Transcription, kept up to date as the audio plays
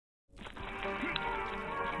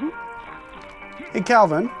Hey,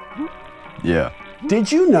 Calvin. Yeah.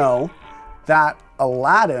 Did you know that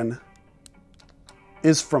Aladdin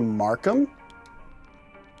is from Markham?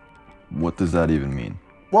 What does that even mean?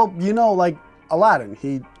 Well, you know, like Aladdin.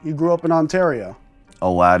 He grew up in Ontario.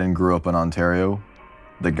 Aladdin grew up in Ontario?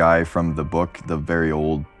 The guy from the book, the very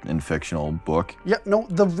old and fictional book? Yeah, no,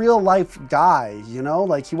 the real life guy, you know?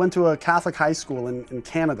 Like he went to a Catholic high school in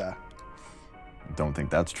Canada. Don't think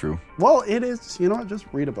that's true. Well, it is. You know what? Just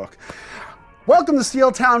read a book. Welcome to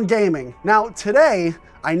Steeltown Gaming. Now, today,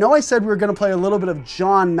 I know I said we were going to play a little bit of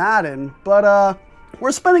John Madden, but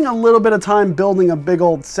we're spending a little bit of time building a big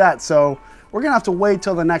old set, so we're going to have to wait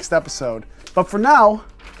till the next episode. But for now,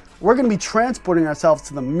 we're going to be transporting ourselves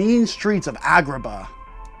to the mean streets of Agrabah.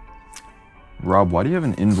 Rob, why do you have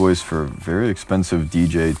an invoice for a very expensive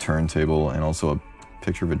DJ turntable and also a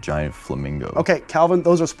picture of a giant flamingo? Okay, Calvin,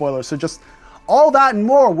 those are spoilers, so just all that and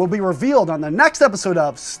more will be revealed on the next episode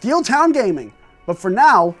of Steeltown Gaming. But for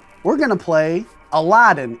now, we're going to play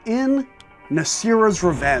Aladdin in Nasira's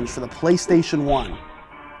Revenge for the PlayStation 1.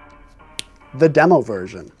 The demo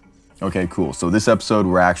version. Okay, cool. So this episode,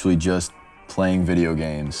 we're actually just playing video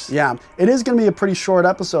games. Yeah, it is going to be a pretty short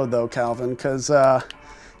episode though, Calvin, because,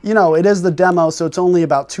 you know, it is the demo, so it's only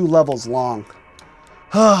about 2 levels long.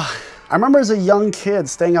 I remember as a young kid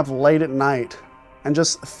staying up late at night and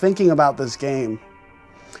just thinking about this game.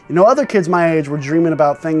 You know, other kids my age were dreaming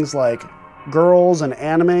about things like girls and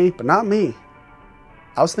anime, but not me.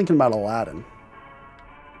 I was thinking about Aladdin.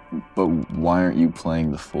 But why aren't you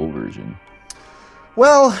playing the full version?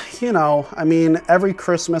 Well, you know, I mean, every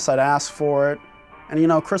Christmas I'd ask for it. And, you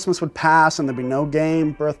know, Christmas would pass and there'd be no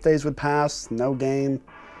game. Birthdays would pass, no game.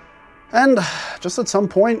 And just at some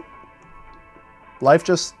point, life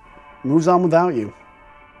just moves on without you.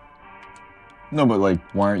 No, but like,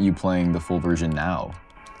 why aren't you playing the full version now?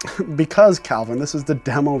 Because, Calvin, this is the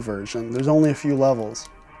demo version. There's only a few levels.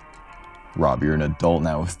 Rob, you're an adult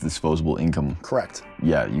now with disposable income. Correct.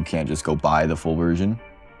 Yeah, you can't just go buy the full version.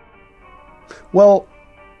 Well,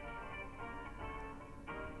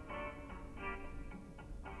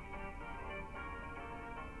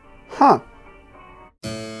 huh.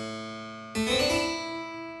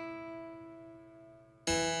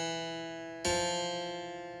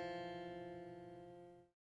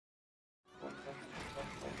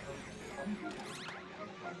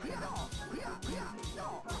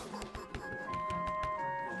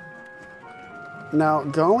 Now,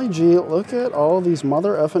 golly gee, look at all these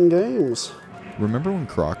mother effing games. Remember when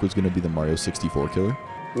Croc was going to be the Mario 64 killer?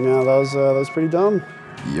 Yeah, that was pretty dumb.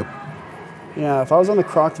 Yep. Yeah, if I was on the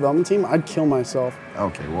Croc development team, I'd kill myself.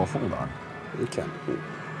 Okay, well, hold on. Okay.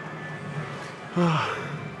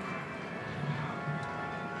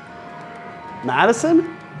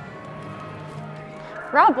 Madison?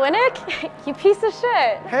 Rob Winnick, you piece of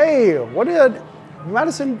shit. Hey,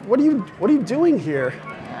 Madison, what are you doing here?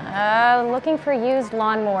 Looking for used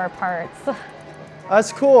lawnmower parts.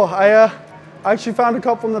 That's cool. I actually found a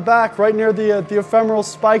couple in the back, right near the ephemeral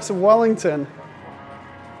spikes of Wellington.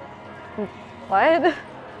 What?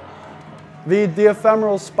 The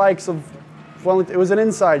ephemeral spikes of Wellington. It was an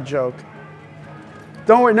inside joke.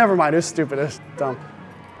 Don't worry, never mind. It was stupid. It was dumb.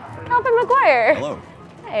 Calvin McGuire. Hello.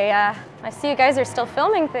 Hey, I see you guys are still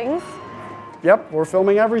filming things. Yep, we're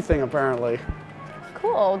filming everything apparently.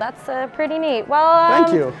 Cool, that's pretty neat. Well,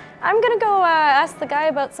 Thank you. I'm gonna go ask the guy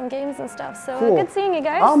about some games and stuff. So Cool. Good seeing you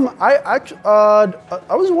guys.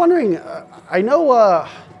 I was wondering. I know.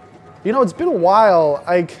 You know, it's been a while.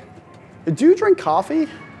 Do you drink coffee?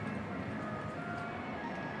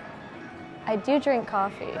 I do drink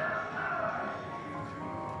coffee.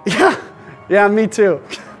 Yeah, me too.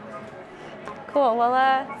 Cool.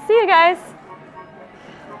 Well, see you guys.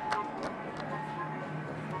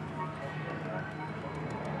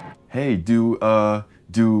 Hey, do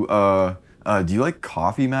you like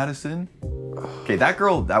coffee, Madison? Okay, that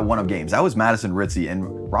girl that won up games, that was Madison Ritzy,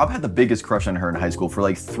 and Rob had the biggest crush on her in high school for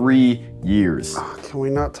like 3 years. Can we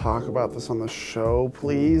not talk about this on the show,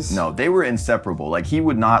 please? No, they were inseparable. Like, he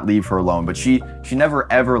would not leave her alone, but she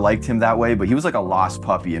never ever liked him that way, but he was like a lost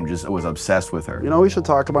puppy and just was obsessed with her. You know what we should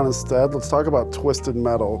talk about instead? Let's talk about Twisted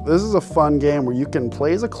Metal. This is a fun game where you can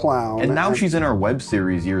play as a clown. And now she's in our web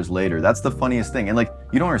series years later. That's the funniest thing. And like,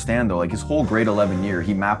 you don't understand though, like his whole grade 11 year,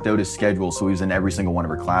 he mapped out his schedule so he was in every single one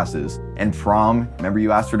of her classes. And prom, remember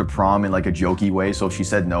you asked her to prom in like a jokey way, so if she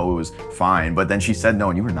said no, it was fine. But then she said no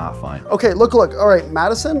and you were not fine. Okay, look, all right,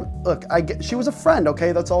 Madison, look, she was a friend,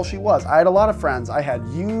 okay? That's all she was. I had a lot of friends. I had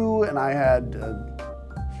you and I had...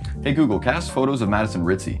 Hey Google, cast photos of Madison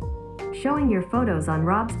Ritzy. Showing your photos on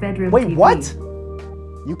Rob's bedroom Wait, TV. what?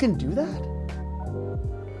 You can do that?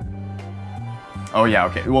 Oh yeah,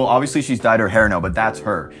 okay. Well, obviously she's dyed her hair now, but that's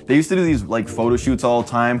her. They used to do these like photo shoots all the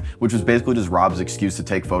time, which was basically just Rob's excuse to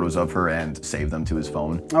take photos of her and save them to his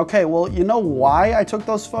phone. Okay, well, you know why I took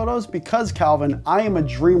those photos? Because, Calvin, I am a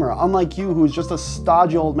dreamer, unlike you, who's just a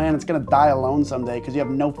stodgy old man that's gonna die alone someday because you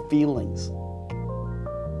have no feelings. Do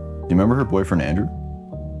you remember her boyfriend, Andrew?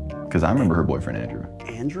 Because I remember her boyfriend, Andrew.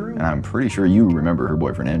 Andrew? And I'm pretty sure you remember her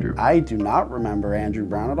boyfriend, Andrew. I do not remember Andrew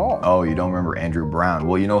Brown at all. Oh, you don't remember Andrew Brown?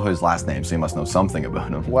 Well, you know his last name, so you must know something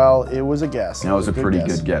about him. Well, it was a guess. That was a pretty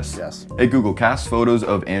good guess. Yes. Hey, Google, cast photos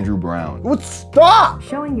of Andrew Brown. What? Stop!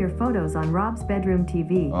 Showing your photos on Rob's bedroom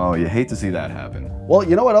TV. Oh, you hate to see that happen. Well,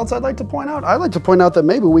 you know what else I'd like to point out? I'd like to point out that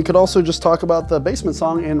maybe we could also just talk about the basement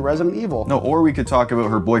song in Resident Evil. No, or we could talk about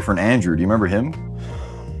her boyfriend, Andrew. Do you remember him?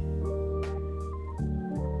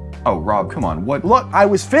 Oh, Rob, come on, what? Look, I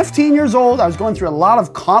was 15 years old. I was going through a lot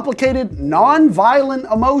of complicated, non-violent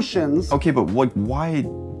emotions. Okay, but what, why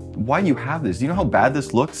do you have this? Do you know how bad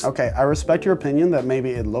this looks? Okay, I respect your opinion that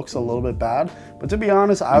maybe it looks a little bit bad, but to be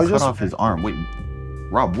honest, I was cut just... off his arm. Wait,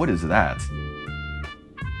 Rob, what is that?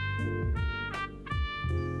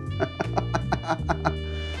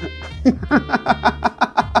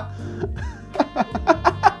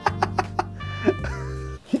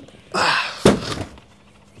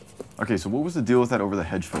 Okay, so what was the deal with that over the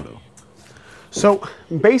hedge photo? So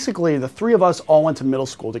basically, the three of us all went to middle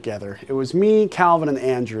school together. It was me, Calvin, and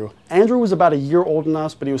Andrew. Andrew was about a year older than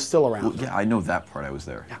us, but he was still around. Well, yeah, I know that part. I was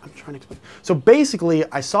there. Yeah, I'm trying to explain. So basically,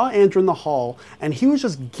 I saw Andrew in the hall, and he was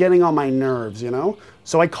just getting on my nerves, you know?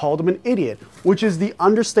 So I called him an idiot, which is the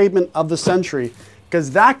understatement of the century, because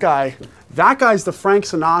that guy's the Frank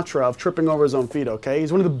Sinatra of tripping over his own feet, okay?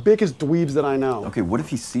 He's one of the biggest dweebs that I know. Okay, what if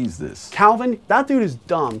he sees this? Calvin, that dude is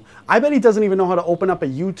dumb. I bet he doesn't even know how to open up a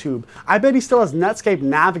YouTube. I bet he still has Netscape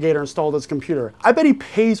Navigator installed on his computer. I bet he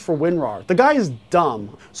pays for WinRAR. The guy is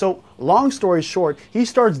dumb. So, long story short, he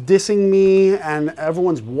starts dissing me and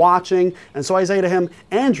everyone's watching. And so I say to him,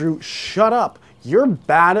 Andrew, shut up. You're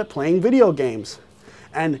bad at playing video games.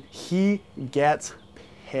 And he gets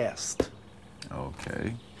pissed.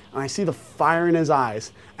 Okay. And I see the fire in his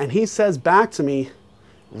eyes. And he says back to me,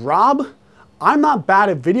 Rob, I'm not bad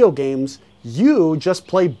at video games. You just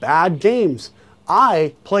play bad games.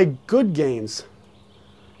 I play good games.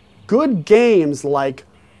 Good games like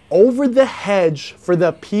Over the Hedge for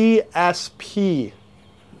the PSP.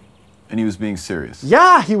 And he was being serious.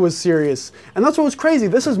 Yeah, he was serious. And that's what was crazy.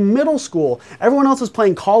 This is middle school. Everyone else is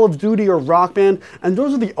playing Call of Duty or Rock Band, and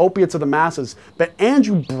those are the opiates of the masses. But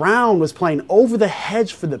Andrew Brown was playing Over the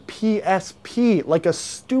Hedge for the PSP like a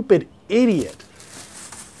stupid idiot.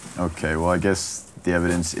 Okay, well, I guess the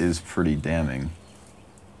evidence is pretty damning.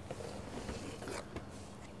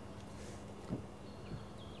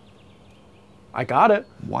 I got it.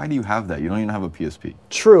 Why do you have that? You don't even have a PSP.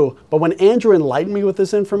 True, but when Andrew enlightened me with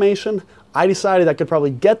this information, I decided I could probably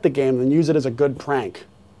get the game and use it as a good prank.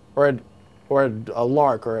 Or a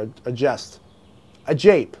lark, or a jest. A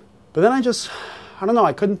jape. But then I don't know,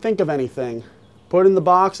 I couldn't think of anything. Put it in the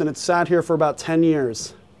box and it sat here for about 10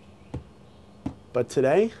 years. But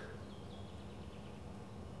today's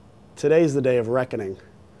the day of reckoning.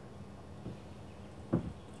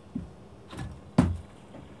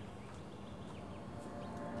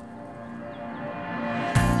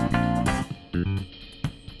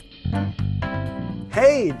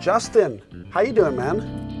 Hey, Justin. How you doing, man?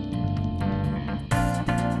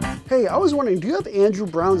 Hey, I was wondering, do you have Andrew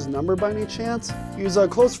Brown's number by any chance? He's a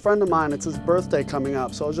close friend of mine. It's his birthday coming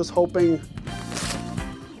up, so I was just hoping,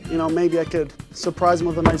 you know, maybe I could surprise him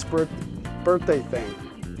with a nice birthday thing.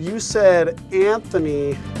 You said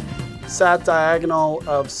Anthony sat diagonal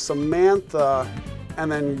of Samantha, and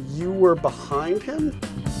then you were behind him?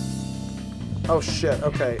 Oh, shit.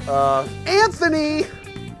 Okay. Anthony!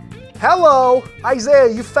 Hello,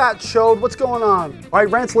 Isaiah, you fat chode, what's going on? All right,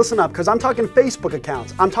 Rance, listen up, because I'm talking Facebook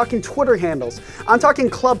accounts, I'm talking Twitter handles, I'm talking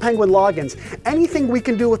Club Penguin logins, anything we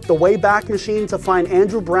can do with the Wayback Machine to find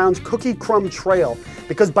Andrew Brown's cookie crumb trail,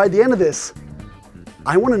 because by the end of this,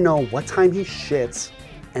 I want to know what time he shits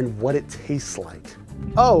and what it tastes like.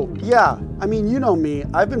 Oh, yeah, I mean, you know me,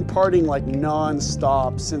 I've been partying like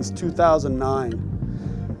non-stop since 2009.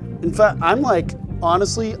 In fact,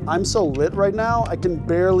 honestly, I'm so lit right now, I can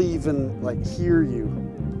barely even, hear you.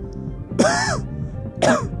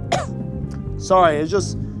 Sorry, it's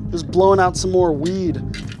just blowing out some more weed.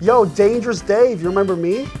 Yo, Dangerous Dave, you remember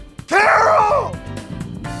me? Carol!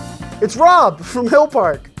 It's Rob from Hill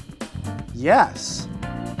Park. Yes.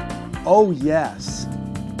 Oh, yes.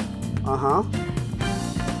 Uh-huh.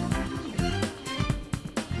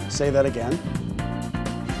 Say that again.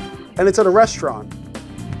 And it's at a restaurant.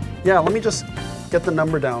 Yeah, let me just get the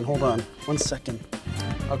number down. Hold on, 1 second.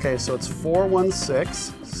 Okay, so it's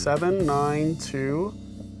 416792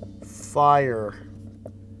 fire.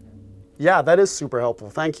 Yeah, that is super helpful.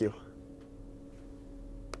 Thank you.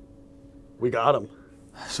 We got him.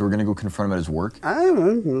 So we're gonna go confront him at his work? I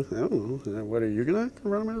don't know. What, are you gonna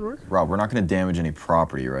confront him at his work? Rob, we're not gonna damage any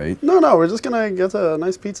property, right? No, we're just gonna get a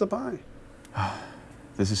nice pizza pie.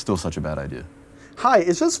 This is still such a bad idea. Hi,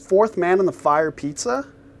 is this Fourth Man in the Fire Pizza?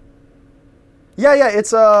 Yeah,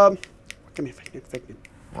 it's give me a fake name.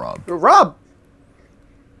 Rob!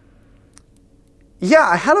 Yeah,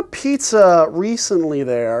 I had a pizza recently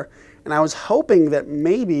there, and I was hoping that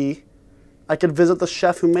maybe I could visit the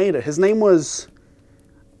chef who made it. His name was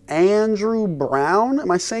Andrew Brown.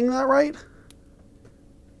 Am I saying that right?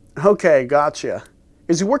 Okay, gotcha.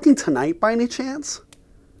 Is he working tonight by any chance?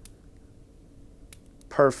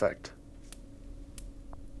 Perfect.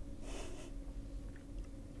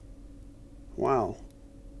 Wow.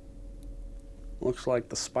 Looks like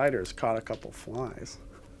the spiders caught a couple flies.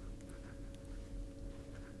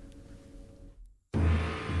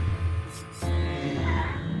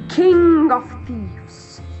 King of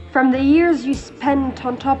Thieves. From the years you spent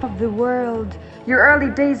on top of the world, your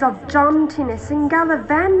early days of jauntiness and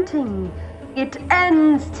gallivanting, it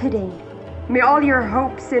ends today. May all your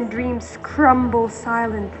hopes and dreams crumble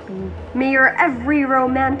silently. May your every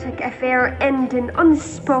romantic affair end in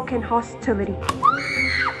unspoken hostility.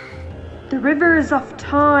 The rivers of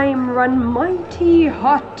time run mighty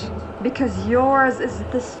hot, because yours is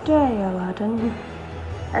this day, Aladdin,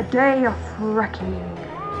 a day of reckoning.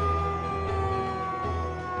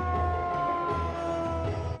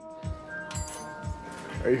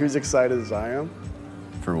 Are you as excited as I am?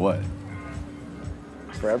 For what?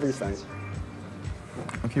 For everything.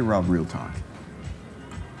 Okay, Rob, real talk.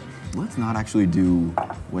 Let's not actually do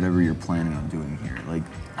whatever you're planning on doing here. Like,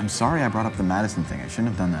 I'm sorry I brought up the Madison thing. I shouldn't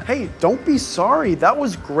have done that. Hey, don't be sorry. That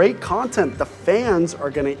was great content. The fans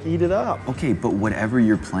are gonna eat it up. Okay, but whatever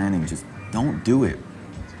you're planning, just don't do it.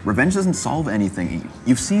 Revenge doesn't solve anything.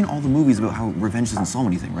 You've seen all the movies about how revenge doesn't solve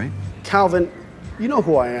anything, right? Calvin, you know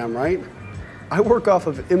who I am, right? I work off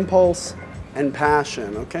of impulse and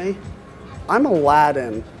passion, okay? I'm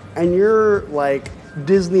Aladdin, and you're like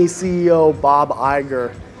Disney CEO Bob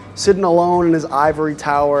Iger, sitting alone in his ivory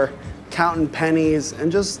tower, counting pennies, and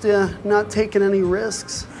just not taking any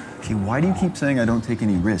risks. Okay, why do you keep saying I don't take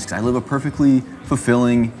any risks? I live a perfectly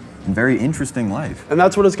fulfilling and very interesting life. And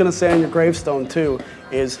that's what it's gonna say on your gravestone too,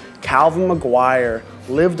 is Calvin McGuire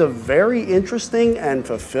lived a very interesting and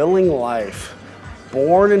fulfilling life.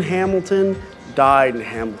 Born in Hamilton, died in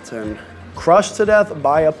Hamilton. Crushed to death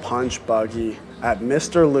by a punch buggy at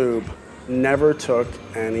Mr. Lube. Never took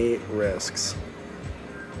any risks.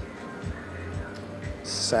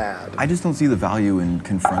 Sad. I just don't see the value in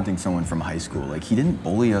confronting someone from high school. Like, he didn't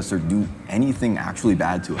bully us or do anything actually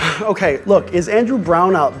bad to us. Okay, look, is Andrew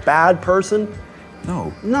Brown a bad person?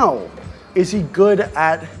 No. No. Is he good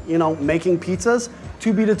at, making pizzas?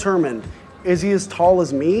 To be determined. Is he as tall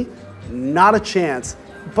as me? Not a chance.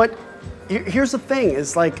 But here's the thing,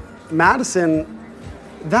 is like, Madison,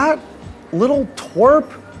 that little twerp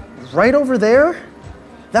right over there,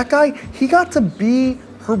 that guy, he got to be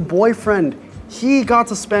her boyfriend. He got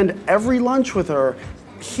to spend every lunch with her.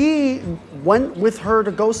 He went with her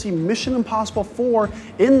to go see Mission Impossible 4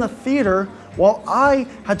 in the theater while I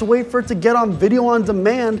had to wait for it to get on video on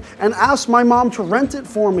demand and ask my mom to rent it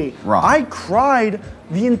for me. Rob. I cried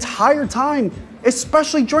the entire time,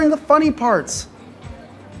 especially during the funny parts.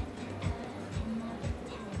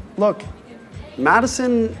 Look,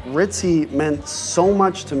 Madison Ritzy meant so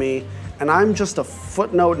much to me, and I'm just a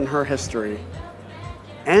footnote in her history.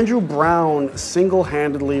 Andrew Brown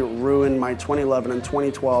single-handedly ruined my 2011 and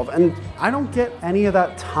 2012, and I don't get any of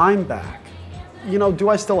that time back. Do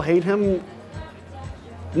I still hate him?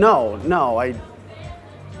 No, I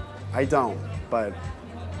don't, but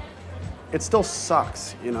it still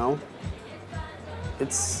sucks,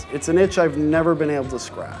 It's an itch I've never been able to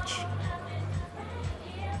scratch.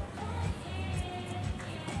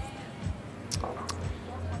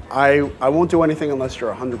 I won't do anything unless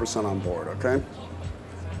you're 100% on board, okay?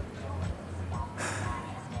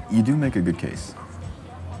 You do make a good case.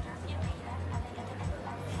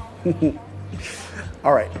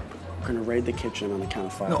 All right, we're gonna raid the kitchen on the count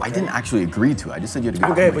of 5. No, okay? I didn't actually agree to it. I just said you had to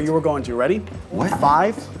go. Okay, but you were going to. Ready? What?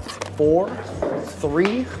 5, 4,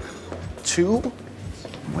 3, 2,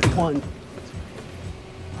 1.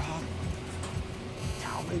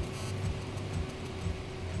 Calvin.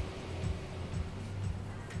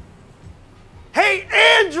 Hey,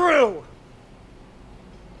 Andrew!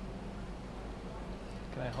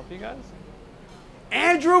 Can I help you guys?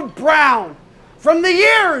 Andrew Brown, from the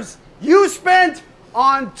years you spent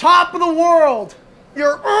on top of the world,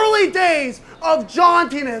 your early days of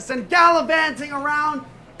jauntiness and gallivanting around,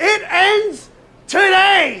 it ends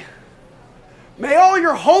today. May all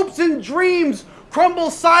your hopes and dreams crumble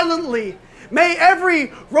silently. May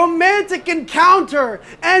every romantic encounter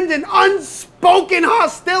end in unspoken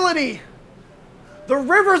hostility. The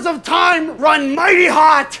rivers of time run mighty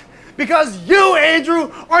hot because you,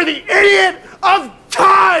 Andrew, are the idiot of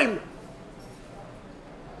time.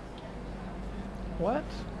 What?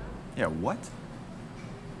 Yeah, what?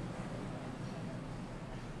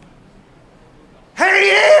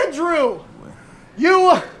 Hey, Andrew!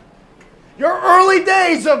 Your early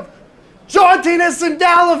days of jauntiness and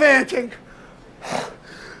gallivanting.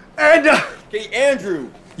 And, Hey,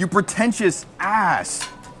 Andrew, you pretentious ass.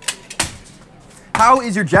 How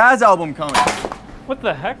is your jazz album coming? What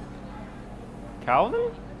the heck?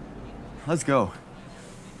 Calvin? Let's go.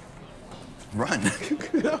 Run. I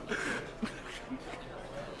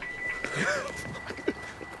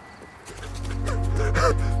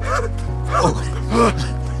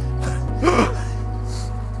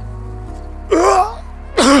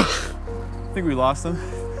think we lost him.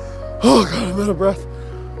 oh God, I'm out of breath.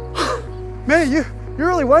 Man, you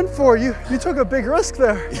really went for it. You took a big risk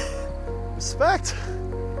there. Respect.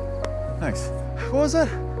 Thanks. What was that?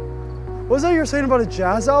 What was that you were saying about a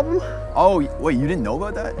jazz album? Oh, wait, you didn't know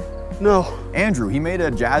about that? No. Andrew, he made a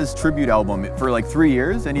jazz tribute album for like 3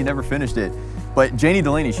 years and he never finished it. But Janie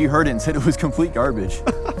Delaney, she heard it and said it was complete garbage.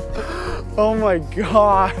 Oh my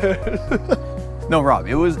God. No, Rob,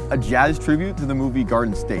 it was a jazz tribute to the movie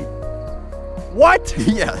Garden State. What?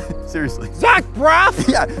 Yeah, seriously. Zach Braff?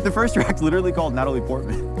 Yeah, the first track's literally called Natalie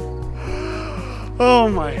Portman. Oh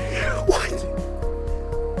my, what?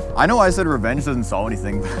 I know I said revenge doesn't solve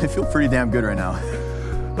anything, but I feel pretty damn good right now.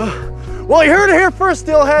 Well, you heard it here first,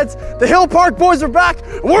 Steelheads. The Hill Park boys are back,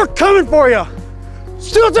 and we're coming for you.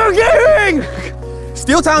 Steeltown Gaming!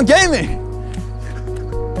 Steeltown Gaming!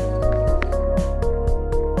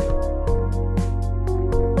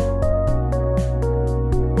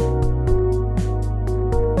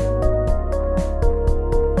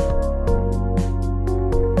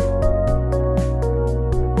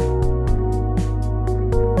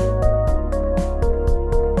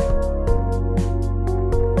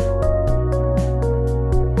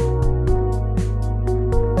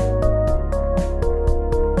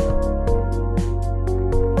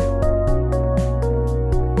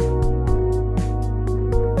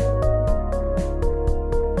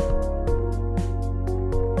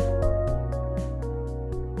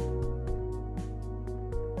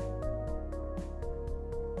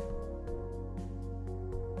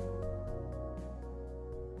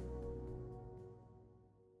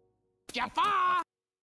 Jafar!